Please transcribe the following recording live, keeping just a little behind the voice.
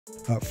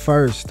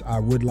First, I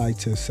would like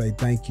to say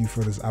thank you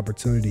for this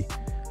opportunity.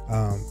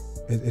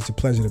 It's a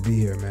pleasure to be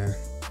here, man.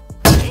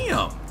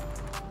 Damn.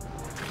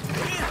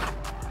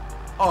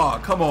 Oh,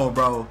 come on,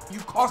 bro. You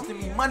costing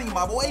me money,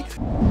 my boy.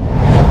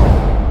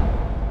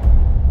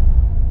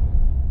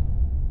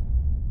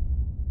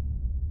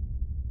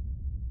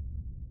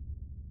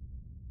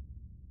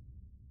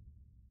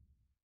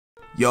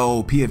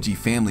 Yo, PFG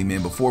family,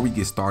 man, before we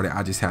get started,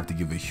 I just have to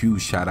give a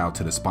huge shout out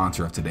to the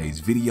sponsor of today's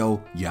video,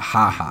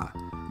 Yahaha.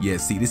 Yeah,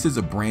 see, this is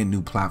a brand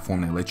new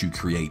platform that lets you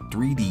create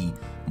 3D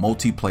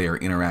multiplayer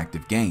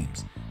interactive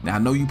games. Now, I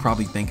know you're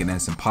probably thinking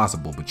that's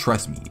impossible, but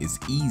trust me, it's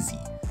easy.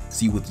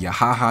 See, with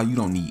Yahaha, you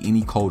don't need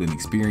any code and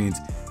experience,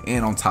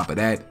 and on top of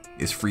that,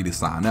 it's free to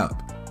sign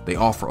up. They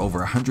offer over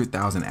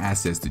 100,000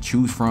 assets to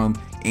choose from,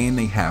 and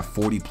they have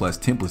 40+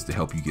 templates to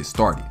help you get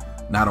started.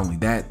 Not only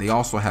that, they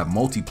also have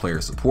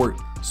multiplayer support,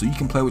 so you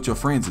can play with your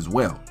friends as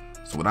well.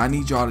 So what I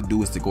need y'all to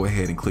do is to go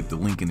ahead and click the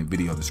link in the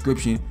video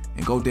description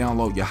and go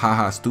download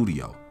Yahaha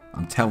Studio.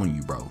 I'm telling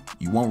you, bro,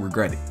 you won't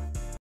regret it.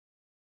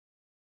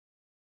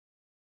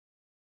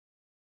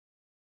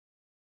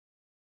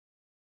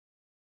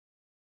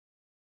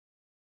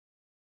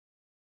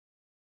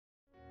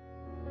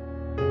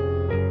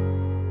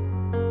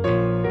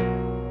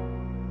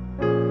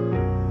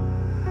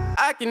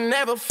 I can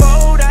never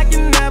fold, I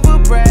can never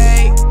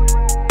break.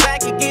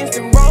 Back against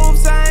the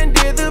ropes, I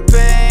endure the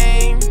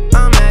pain.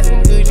 I'm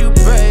asking, could you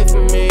pray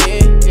for me?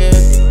 Yeah.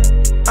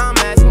 I'm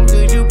asking,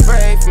 could you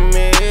pray for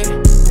me?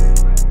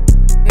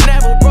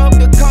 Never broke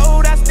the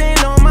code, I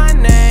stand on my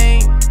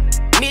name.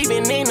 And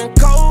even in the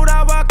cold,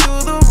 I walk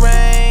through the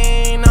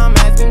rain. I'm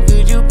asking,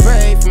 could you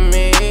pray for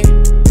me?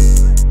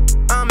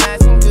 I'm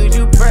asking, could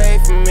you pray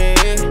for me?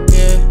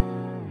 Yeah.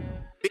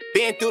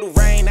 Been through the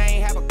rain, I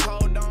ain't have a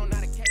cold on,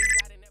 not a case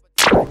I didn't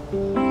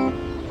never.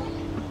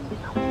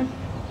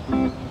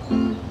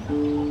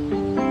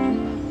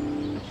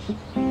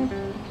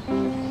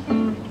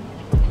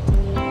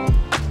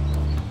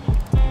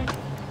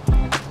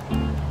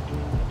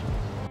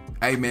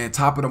 Hey man,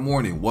 top of the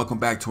morning, welcome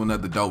back to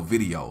another dope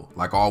video.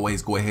 Like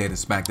always, go ahead and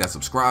smack that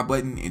subscribe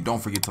button and don't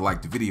forget to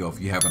like the video if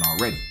you haven't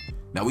already.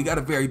 Now we got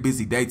a very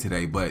busy day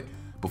today, but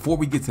before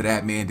we get to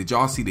that, man, did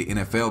y'all see the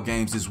NFL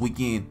games this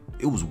weekend?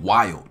 It was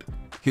wild.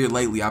 Here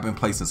lately, I've been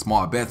placing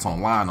small bets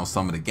online on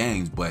some of the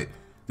games, but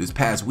this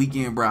past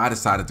weekend, bro, I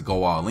decided to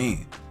go all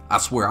in. I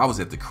swear I was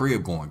at the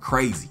crib going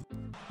crazy.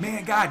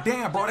 Man,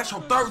 goddamn, bro, that's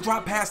your third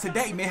drop pass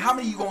today, man. How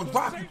many you gonna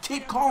drop? You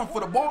keep calling for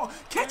the ball.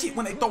 Catch it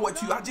when they throw it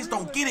to you. I just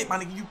don't get it, my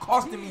nigga. You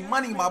costing me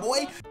money, my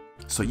boy.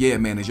 So yeah,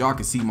 man, as y'all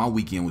can see, my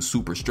weekend was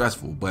super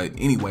stressful. But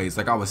anyways,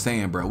 like I was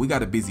saying, bro, we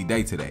got a busy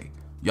day today.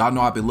 Y'all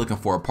know I've been looking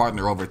for a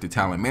partner over at the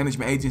talent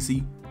management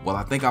agency. Well,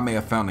 I think I may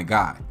have found a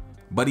guy.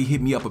 Buddy hit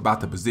me up about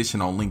the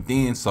position on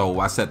LinkedIn, so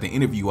I set the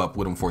interview up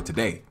with him for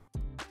today.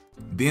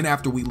 Then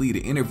after we leave the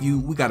interview,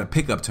 we got a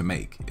pickup to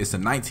make. It's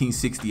a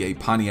 1968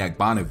 Pontiac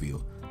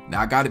Bonneville. Now,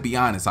 I gotta be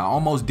honest, I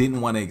almost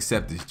didn't want to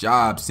accept this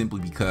job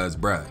simply because,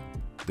 bruh,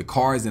 the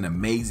car is in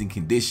amazing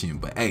condition,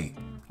 but hey,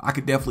 I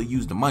could definitely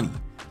use the money.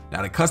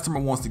 Now, the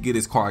customer wants to get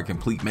his car a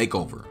complete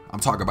makeover.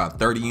 I'm talking about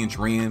 30-inch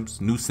rims,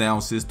 new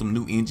sound system,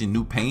 new engine,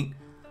 new paint.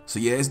 So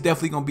yeah, it's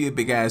definitely gonna be a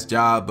big ass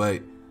job,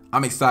 but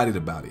I'm excited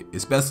about it,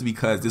 especially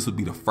because this would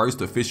be the first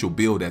official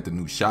build at the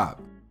new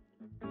shop.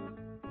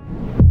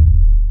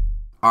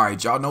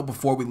 Alright, y'all know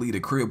before we leave the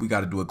crib, we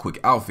got to do a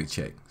quick outfit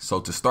check. So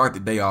to start the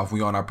day off,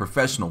 we on our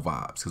professional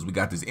vibes because we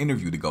got this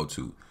interview to go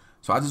to.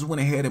 So I just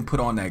went ahead and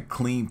put on that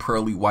clean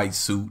pearly white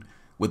suit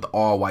with the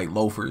all white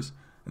loafers.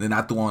 And then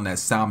I threw on that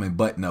salmon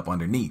button up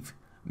underneath.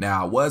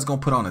 Now I was going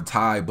to put on a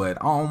tie, but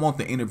I don't want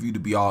the interview to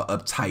be all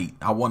uptight.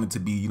 I want it to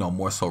be,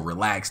 more so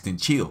relaxed and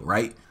chill,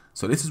 right?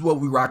 So this is what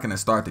we rocking to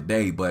start the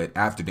day. But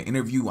after the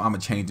interview, I'm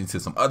going to change into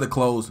some other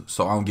clothes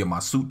so I don't get my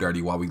suit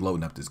dirty while we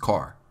loading up this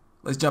car.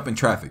 Let's jump in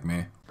traffic,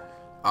 man.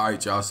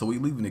 Alright, y'all, so we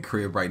leaving the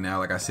crib right now.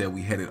 Like I said,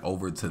 we headed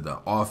over to the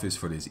office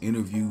for this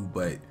interview,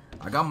 but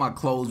I got my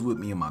clothes with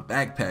me in my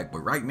backpack.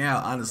 But right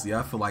now, honestly,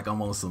 I feel like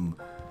I'm on some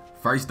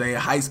first day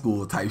of high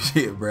school type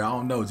shit, bro. I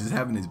don't know, just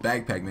having this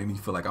backpack made me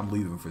feel like I'm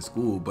leaving for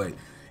school. But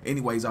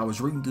anyways, I was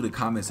reading through the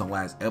comments on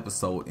last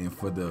episode, and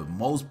for the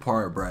most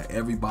part, bro,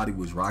 everybody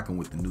was rocking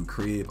with the new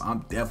crib.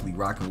 I'm definitely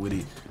rocking with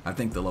it. I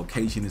think the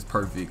location is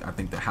perfect. I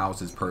think the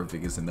house is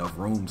perfect. It's enough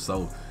room.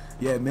 So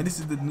yeah, man, this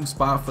is the new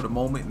spot for the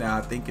moment. Now,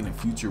 I think in the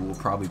future, we'll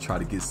probably try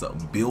to get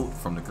something built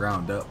from the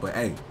ground up. But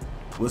hey,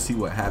 we'll see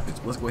what happens.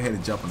 Let's go ahead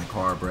and jump in the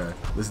car, bruh.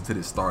 Listen to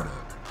this startup.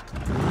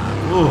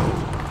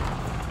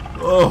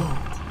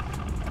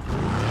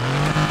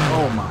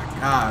 Oh my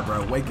God,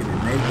 bro. Waking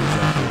the neighbors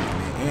up with it,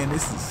 man. And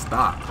this is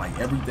stock. Like,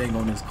 everything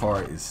on this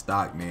car is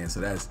stock, man. So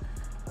that's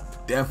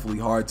definitely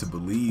hard to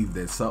believe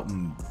that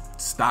something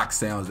stock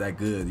sounds that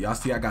good. Y'all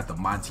see I got the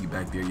Monty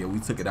back there. Yeah, we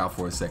took it out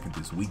for a second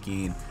this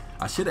weekend.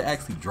 I should have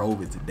actually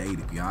drove it today,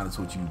 to be honest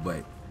with you,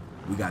 but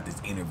we got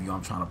this interview.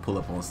 I'm trying to pull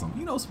up on some,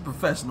 some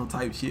professional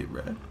type shit,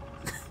 bro.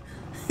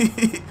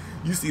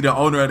 You see the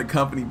owner of the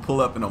company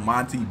pull up in a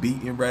Monty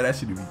beating, bro. That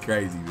should be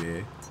crazy,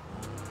 man.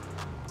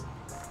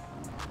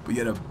 But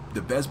yeah,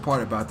 the best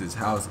part about this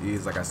house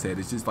is, like I said,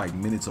 it's just like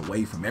minutes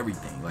away from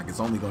everything. Like, it's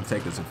only gonna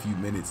take us a few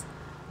minutes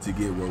to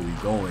get where we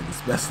going,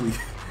 especially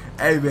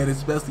hey man,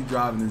 especially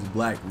driving this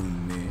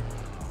Blackwing, man.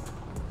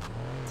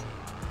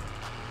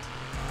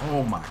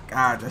 Oh my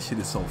god, that shit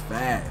is so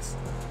fast.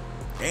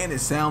 And it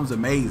sounds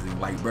amazing.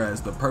 Like, bruh,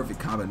 it's the perfect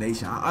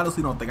combination. I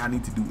honestly don't think I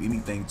need to do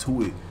anything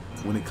to it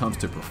when it comes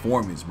to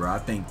performance, bro. I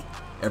think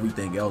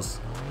everything else,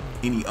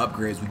 any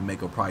upgrades we can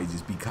make will probably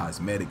just be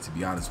cosmetic, to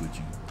be honest with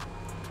you.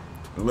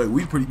 But look,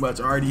 we pretty much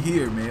already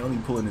here, man. Let me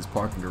pull in this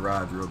parking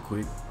garage real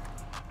quick.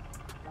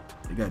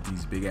 They got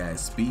these big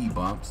ass speed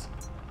bumps.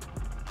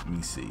 Let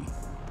me see.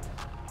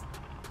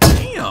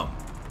 Damn.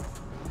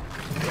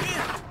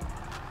 Damn.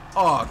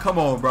 Oh, come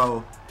on,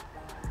 bro.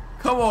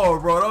 Come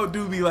on, bro. Don't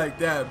do me like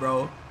that,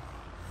 bro.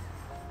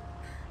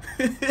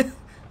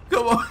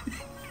 Come on.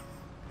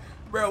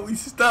 Bro, we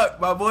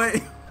stuck, my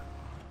boy.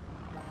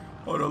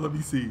 Hold on, let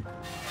me see.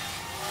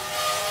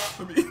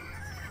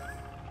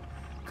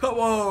 Come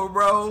on,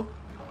 bro.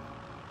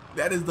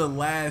 That is the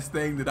last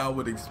thing that I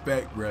would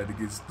expect, bro, to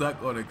get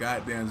stuck on a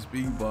goddamn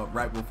speed bump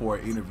right before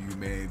an interview,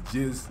 man.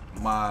 Just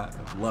my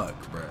luck,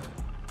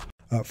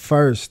 bro.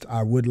 First,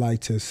 I would like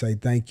to say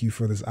thank you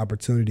for this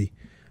opportunity.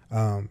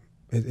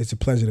 It's a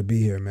pleasure to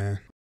be here, man.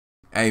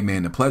 Hey,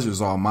 man, the pleasure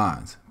is all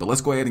mine. But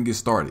let's go ahead and get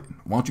started.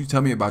 Why don't you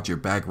tell me about your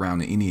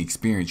background and any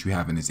experience you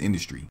have in this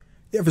industry?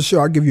 Yeah, for sure.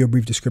 I'll give you a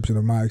brief description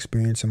of my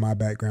experience and my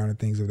background and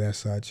things of that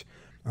such.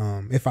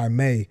 If I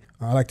may,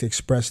 I'd like to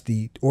express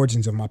the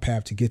origins of my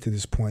path to get to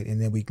this point,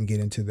 and then we can get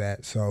into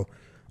that. So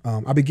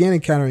I began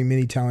encountering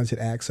many talented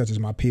acts, such as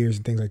my peers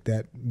and things like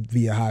that,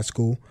 via high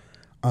school,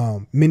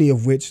 many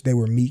of which they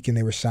were meek and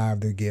they were shy of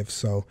their gifts.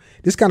 So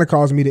this kind of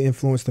caused me to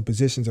influence the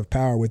positions of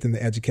power within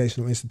the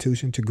educational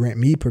institution to grant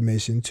me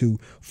permission to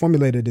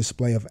formulate a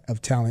display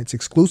of talents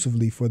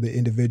exclusively for the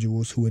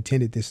individuals who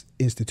attended this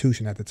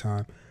institution at the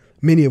time,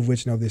 many of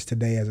which know this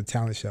today as a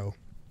talent show.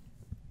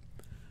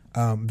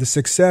 The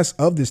success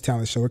of this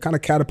talent show, it kind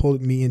of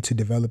catapulted me into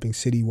developing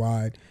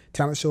citywide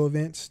talent show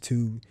events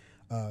to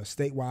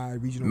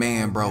statewide, regional.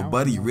 Man, bro,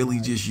 Buddy really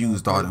just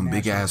used all them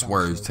big ass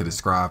words to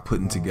describe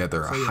putting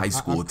together a high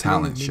school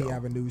talent show.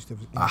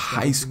 A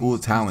high school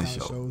talent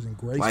show.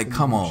 Like,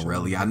 come on,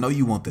 really. I know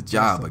you want the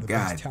job, but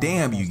god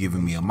damn, you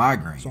giving me a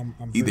migraine.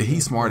 Either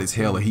he's smart as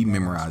hell or he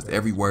memorized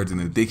every word in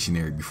the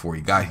dictionary before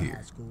he got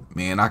here.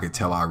 Man, I could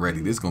tell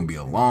already this gonna be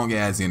a long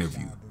ass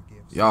interview.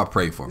 Y'all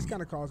pray for me.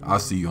 I'll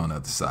see you on the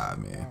other side,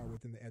 man.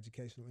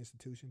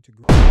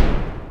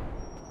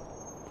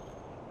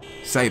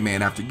 Say,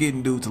 man, after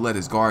getting dude to let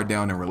his guard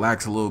down and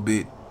relax a little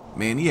bit,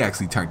 man, he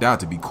actually turned out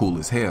to be cool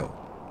as hell.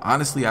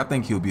 Honestly, I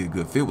think he'll be a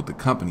good fit with the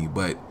company,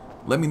 but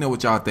let me know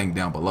what y'all think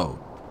down below.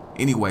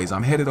 Anyways,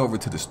 I'm headed over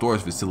to the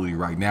storage facility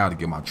right now to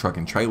get my truck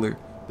and trailer.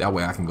 That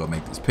way I can go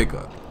make this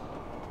pickup.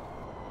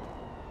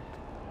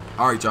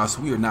 Alright, y'all,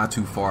 so we are not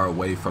too far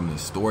away from the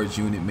storage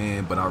unit,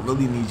 man, but I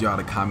really need y'all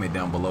to comment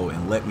down below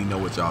and let me know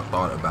what y'all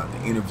thought about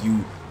the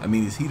interview. I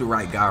mean, is he the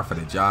right guy for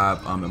the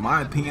job? In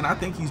my opinion, I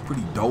think he's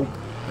pretty dope.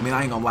 I mean,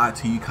 I ain't gonna lie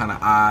to you, kind of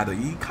odd.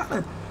 He kind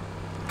of,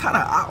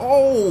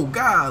 oh,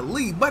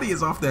 golly, Buddy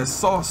is off that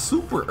sauce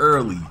super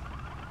early.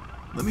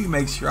 Let me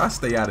make sure I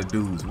stay out of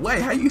dudes'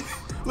 way. How you,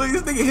 look,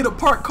 this nigga hit a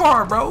parked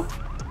car, bro.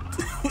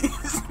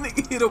 This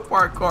nigga hit a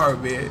parked car,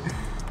 man.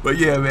 But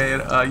yeah,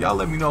 man, y'all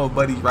let me know if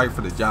Buddy's right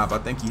for the job. I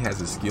think he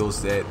has a skill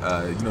set,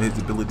 you know, his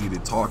ability to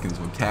talk and his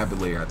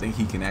vocabulary. I think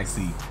he can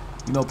actually,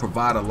 you know,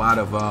 provide a lot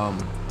of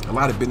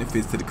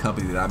benefits to the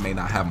company that I may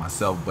not have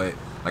myself. But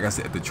like I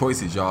said, the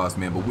choice is y'all's,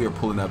 man. But we are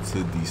pulling up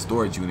to the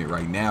storage unit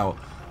right now.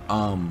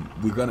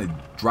 We're gonna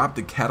drop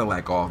the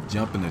Cadillac off,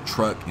 jump in the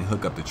truck, and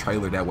hook up the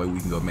trailer. That way we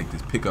can go make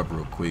this pickup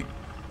real quick.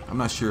 I'm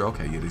not sure.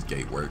 Okay, yeah, this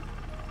gate worked.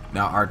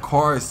 Now our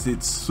car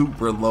sits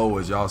super low,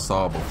 as y'all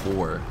saw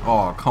before.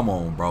 Oh, come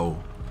on,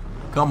 bro.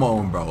 Come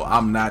on, bro.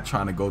 I'm not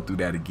trying to go through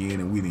that again,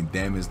 and we didn't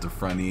damage the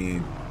front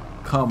end.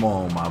 Come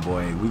on, my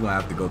boy. We're gonna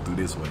have to go through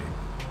this way.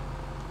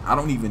 I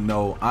don't even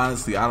know,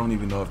 honestly, I don't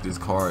even know if this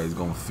car is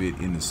gonna fit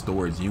in the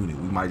storage unit.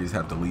 We might just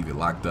have to leave it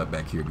locked up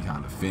back here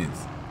behind the fence.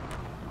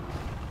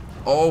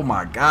 Oh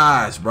my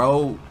gosh,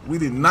 bro. We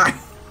did knock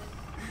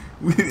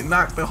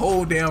the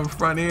whole damn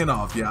front end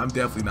off. Yeah, I'm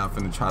definitely not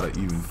gonna try to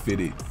even fit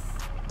it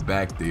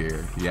back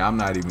there. Yeah, I'm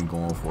not even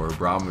going for it,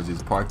 bro. I'm gonna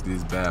just park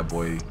this bad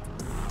boy.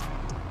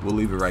 We'll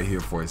leave it right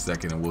here for a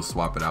second and we'll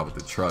swap it out with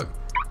the truck.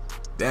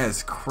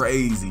 That's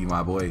crazy,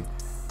 my boy.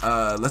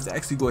 Let's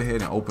actually go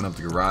ahead and open up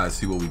the garage,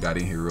 see what we got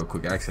in here real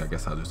quick. Actually, I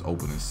guess I'll just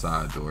open this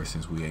side door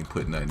since we ain't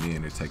putting nothing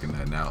in or taking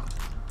nothing out.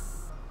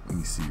 Let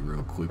me see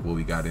real quick what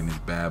we got in this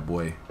bad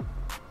boy.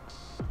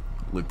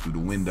 Look through the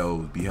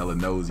windows, be hella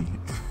nosy.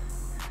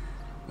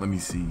 Let me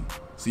see.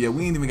 So yeah,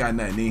 we ain't even got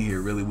nothing in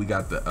here really. We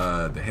got the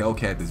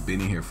Hellcat that's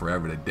been in here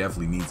forever that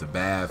definitely needs a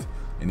bath.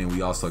 And then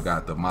we also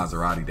got the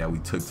Maserati that we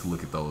took to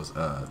look at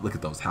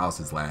those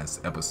houses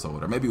last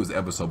episode, or maybe it was the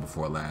episode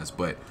before last.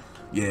 But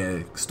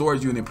yeah,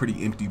 storage unit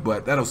pretty empty,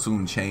 but that'll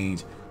soon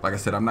change. Like I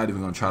said, I'm not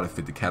even gonna try to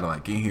fit the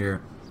Cadillac in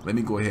here. Let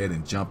me go ahead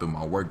and jump in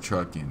my work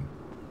truck and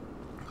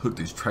hook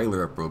this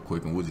trailer up real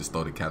quick and we'll just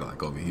throw the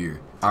Cadillac over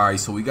here. All right,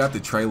 so we got the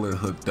trailer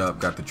hooked up,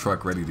 got the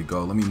truck ready to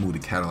go. Let me move the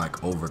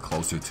Cadillac over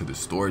closer to the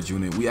storage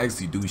unit. We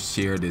actually do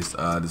share this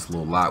this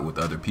little lot with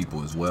other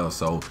people as well,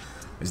 so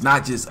it's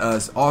not just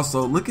us.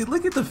 Also, look at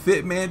the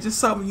fit, man. Just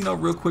something, you know,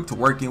 real quick to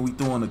work in. We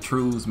throwing the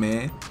trues,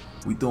 man.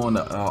 We throwing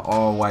the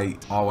all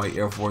white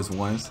Air Force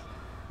Ones.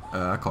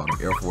 I call them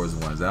Air Force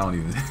Ones. That don't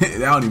even that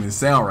don't even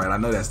sound right. I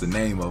know that's the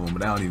name of them,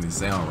 but that don't even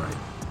sound right.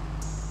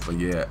 But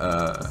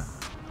yeah,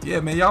 yeah,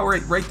 man, y'all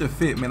rate the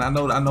fit, man. I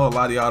know a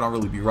lot of y'all don't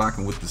really be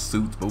rocking with the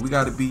suits, but we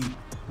gotta be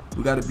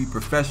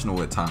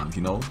professional at times,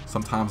 you know.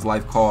 Sometimes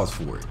life calls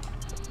for it.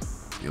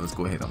 Yeah, let's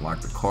go ahead and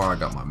lock the car. I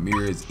got my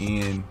mirrors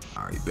in.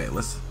 All right, bet.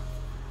 Let's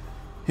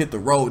hit the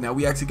road. Now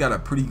we actually got a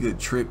pretty good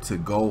trip to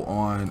go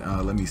on.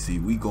 Let me see,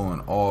 we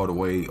going all the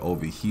way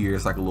over here.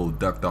 It's like a little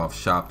ducked off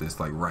shop that's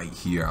like right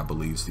here, I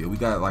believe. So yeah, we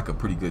got like a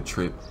pretty good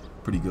trip,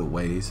 pretty good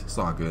ways. It's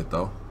all good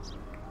though.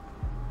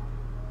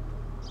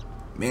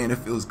 Man, it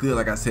feels good,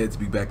 like I said, to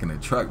be back in the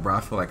truck, bro.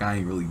 I feel like I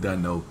ain't really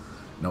done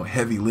no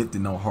heavy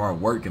lifting, no hard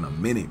work in a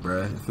minute,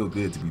 bro. It feel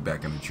good to be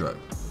back in the truck.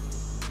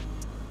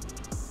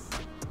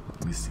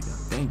 Let me see,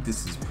 I think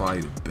this is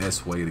probably the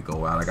best way to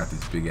go out. I got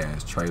this big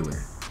ass trailer.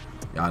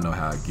 Y'all know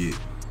how I get,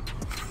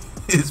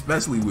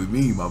 especially with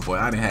me, my boy.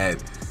 I done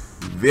had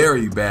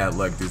very bad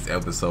luck this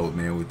episode,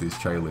 man, with this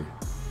trailer.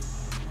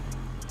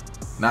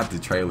 Not the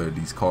trailer,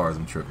 these cars,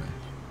 I'm tripping.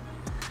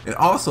 And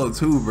also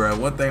too, bro,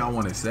 one thing I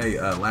want to say,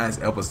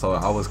 last episode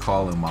I was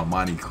calling my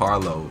Monte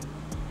Carlo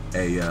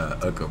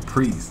a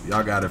Caprice.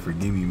 Y'all gotta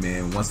forgive me,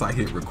 man. Once I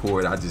hit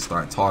record, I just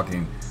start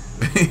talking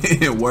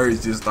and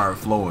words just start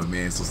flowing,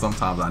 man. So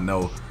sometimes I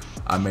know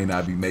I may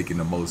not be making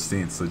the most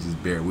sense, so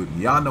just bear with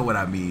me. Y'all know what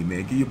I mean,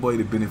 man. Give your boy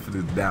the benefit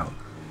of the doubt.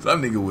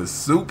 Some nigga was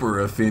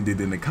super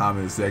offended in the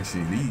comment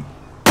section. He,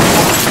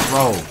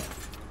 bro,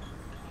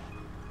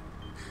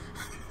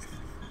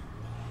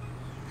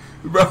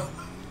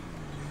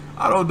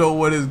 I don't know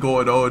what is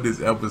going on this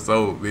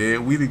episode,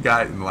 man. We done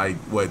gotten like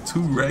what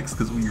 2 wrecks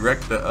because we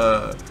wrecked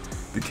the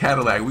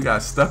Cadillac. We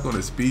got stuck on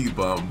a speed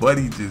bump.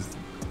 Buddy just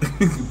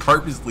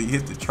purposely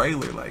hit the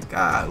trailer. Like,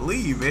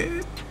 golly,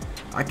 man.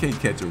 I can't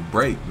catch a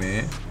break,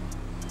 man.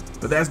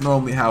 But that's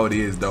normally how it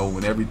is, though,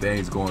 when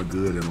everything's going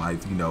good in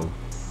life, you know.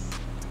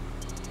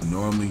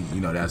 Normally,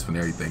 you know, that's when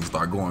everything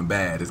start going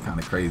bad. It's kind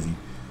of crazy,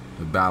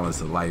 the balance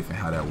of life and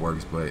how that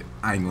works. But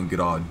I ain't gonna get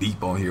all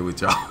deep on here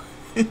with y'all.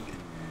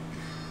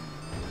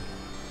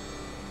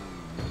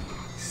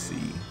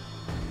 See.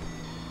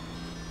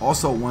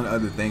 Also, one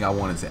other thing I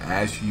wanted to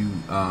ask you,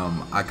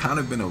 I kind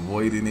of been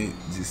avoiding it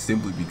just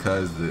simply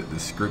because the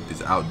script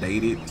is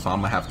outdated, so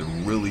I'm gonna have to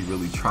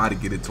really try to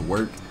get it to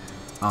work.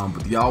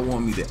 But y'all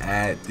want me to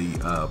add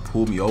the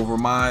pull me over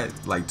mod,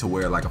 like to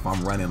where like if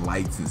I'm running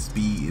lights and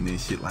speed and then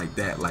shit like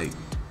that, like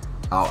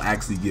I'll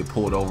actually get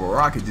pulled over,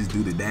 or I could just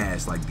do the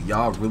dash. Like, do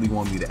y'all really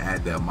want me to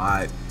add that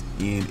mod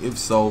in? If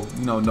so,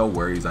 you know, no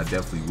worries, I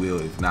definitely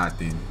will. If not,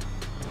 then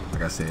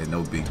like I said,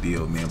 no big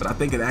deal, man. But I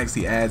think it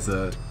actually adds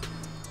a,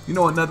 you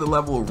know, another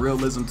level of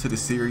realism to the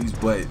series,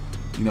 but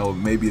you know,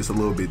 maybe it's a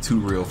little bit too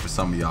real for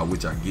some of y'all,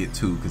 which I get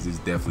too, because this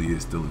definitely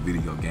is still a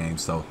video game.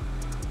 So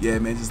yeah,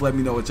 man, just let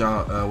me know what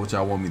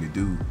y'all want me to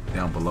do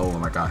down below,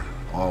 and like I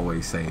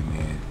always say,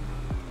 man,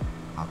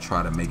 I'll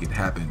try to make it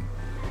happen.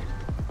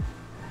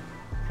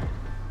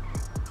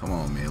 Come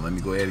on, man, let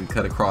me go ahead and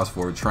cut across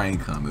for a train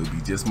come. It would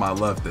be just my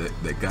luck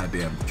that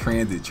goddamn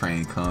transit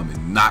train come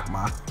and knock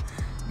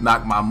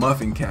my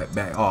muffin cap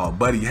back. Oh,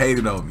 buddy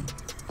hated on me.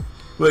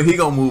 But he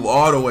gonna move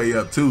all the way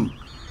up too.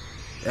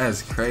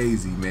 That's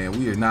crazy, man.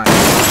 We are not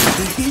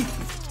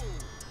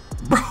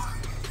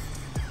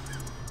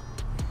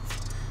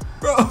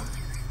bro,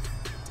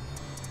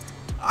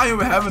 I am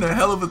having a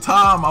hell of a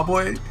time, my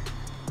boy.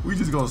 We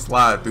just gonna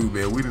slide through,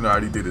 man. We done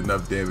already did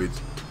enough damage.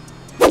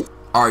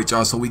 Alright,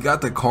 y'all, so we got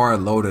the car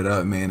loaded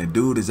up, man. The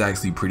dude is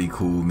actually pretty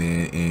cool,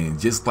 man. And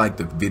just like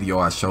the video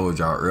I showed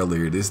y'all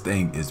earlier, this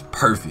thing is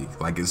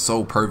perfect. Like, it's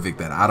so perfect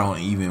that I don't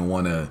even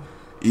want to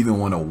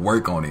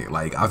work on it.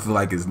 Like, I feel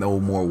like it's no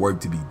more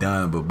work to be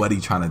done, but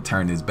buddy trying to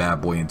turn this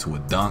bad boy into a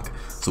dunk,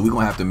 so we're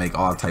gonna have to make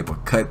all type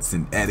of cuts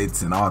and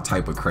edits and all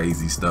type of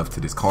crazy stuff to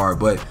this car.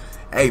 But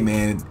hey,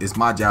 man, it's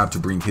my job to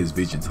bring his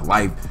vision to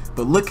life.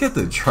 But look at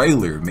the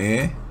trailer,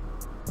 man.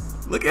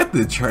 Look at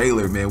the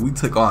trailer, man. We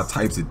took all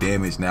types of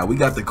damage. Now we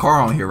got the car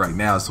on here right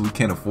now, so we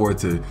can't afford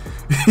to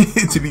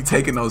to be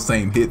taking those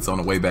same hits on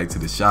the way back to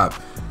the shop.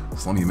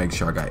 So let me make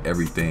sure I got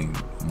everything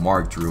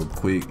marked real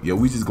quick. Yeah,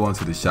 we just going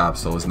to the shop,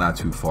 so it's not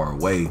too far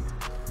away.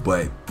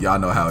 But y'all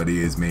know how it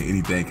is, man.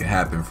 Anything can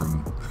happen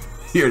from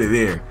here to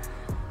there.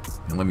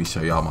 And let me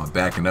show y'all my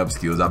backing up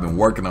skills. I've been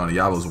working on it.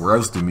 Y'all was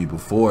roasting me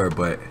before,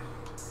 but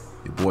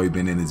your boy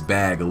been in his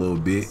bag a little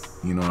bit.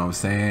 You know what I'm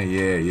saying?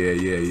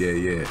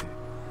 Yeah.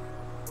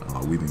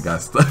 Oh, we done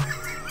got stuck.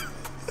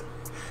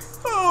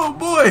 Oh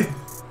boy,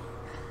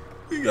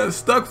 we got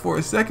stuck for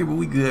a second, but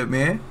we good,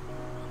 man.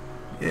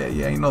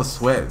 Yeah, ain't no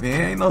sweat,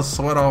 man. Ain't no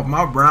sweat off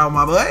my brow,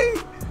 my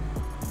boy.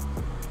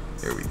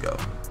 There we go.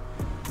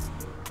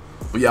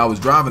 But yeah, I was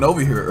driving over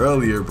here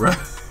earlier, bro.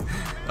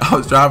 I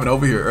was driving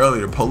over here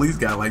earlier. The police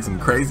got like some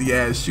crazy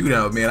ass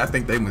shootout, man. I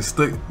think they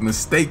mistook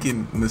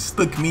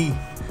me.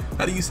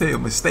 How do you say it?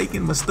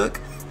 Mistook?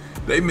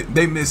 They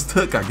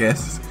mistook, I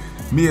guess,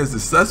 me as the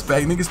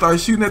suspect. Niggas started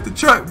shooting at the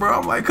truck, bro.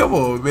 I'm like, come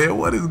on, man.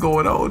 What is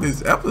going on in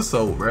this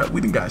episode, bro?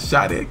 We done got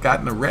shot at, got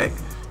in a wreck,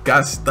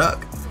 got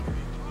stuck.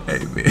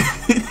 Hey, man.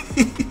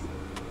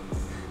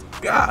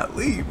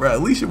 Golly, bro.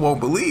 At least you won't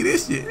believe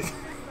this shit.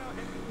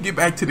 Get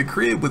back to the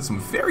crib with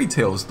some fairy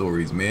tale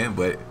stories, man.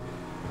 But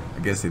I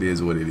guess it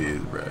is what it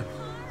is, bro.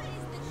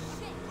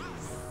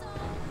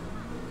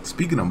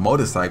 Speaking of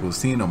motorcycles,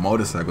 seeing the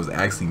motorcycles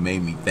actually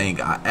made me think.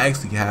 I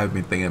actually have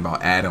been thinking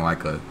about adding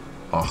like a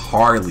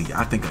Harley.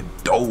 I think a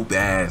dope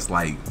ass,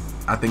 like,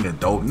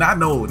 not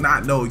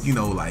no, you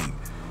know, like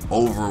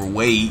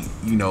overweight,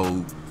 you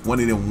know, one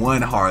of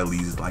them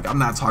Harleys. Like, I'm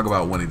not talking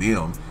about one of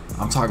them.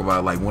 I'm talking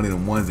about like one of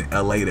them ones in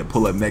LA that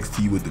pull up next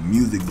to you with the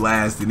music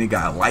blast and it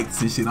got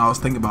lights and shit. I was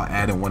thinking about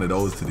adding one of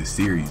those to the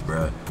series,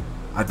 bro.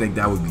 I think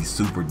that would be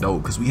super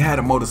dope because we had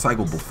a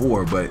motorcycle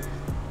before, but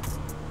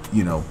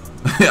you know,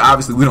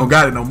 obviously we don't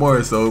got it no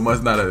more, so it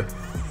must not have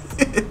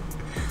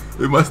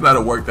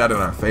worked out in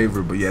our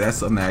favor. But yeah, that's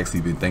something I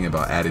actually been thinking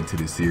about adding to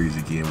the series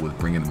again, with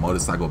bringing the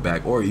motorcycle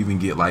back, or even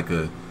get like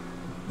a,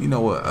 you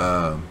know,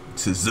 a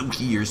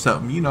Suzuki or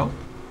something, you know,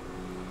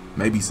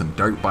 maybe some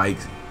dirt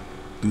bikes.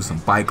 Do some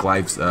bike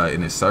lives in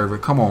the server.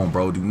 Come on,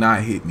 bro. Do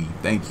not hit me.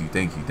 Thank you.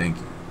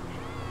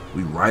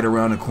 We right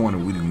around the corner.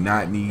 We do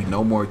not need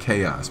no more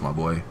chaos, my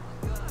boy.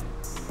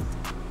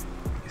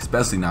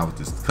 Especially now with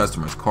this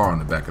customer's car on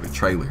the back of the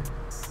trailer.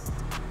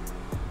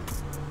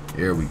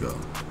 There we go.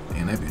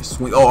 Man, that bitch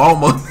swing. Oh,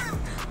 almost.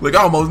 Look,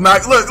 I almost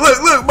knocked. Look,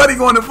 buddy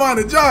going to find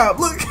a job.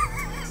 Look.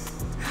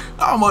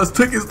 I almost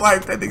took his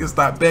life. That nigga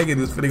stopped begging.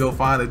 He was finna go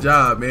find a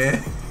job,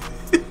 man.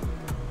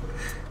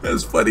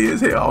 That's funny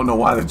as hell. I don't know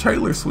why the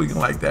trailer's swinging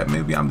like that.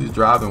 Maybe I'm just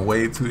driving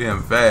way too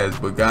damn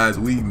fast. But guys,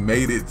 we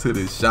made it to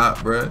the shop,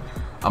 bruh.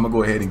 I'm gonna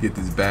go ahead and get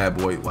this bad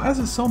boy. Why is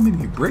there so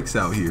many bricks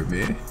out here,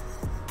 man?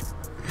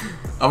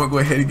 I'm gonna go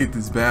ahead and get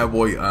this bad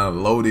boy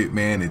loaded,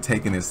 man, and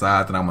taken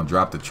inside. Then I'm gonna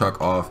drop the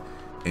truck off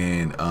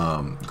and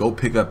go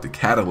pick up the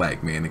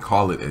Cadillac, man, and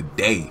call it a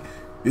day.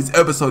 This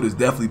episode has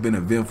definitely been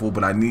eventful,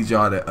 but I need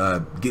y'all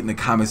to get in the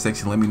comment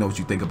section. Let me know what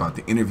you think about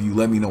the interview.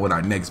 Let me know what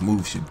our next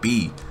move should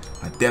be.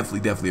 I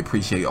definitely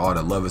appreciate all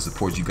the love and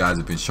support you guys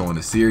have been showing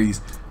the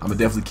series. I'm gonna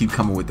definitely keep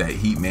coming with that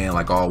heat, man.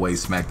 Like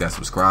always, smack that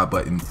subscribe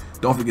button.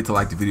 Don't forget to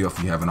like the video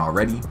if you haven't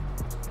already.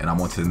 And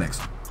I'm on to the next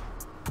one.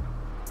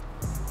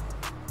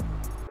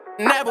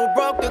 Never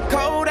broke the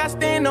code, I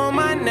stand on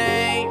my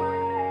name.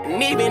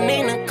 And even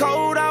in the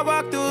cold, I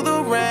walk through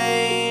the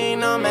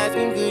rain. I'm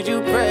asking, could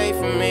you pray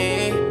for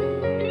me?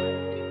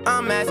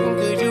 I'm asking,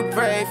 could you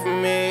pray for me?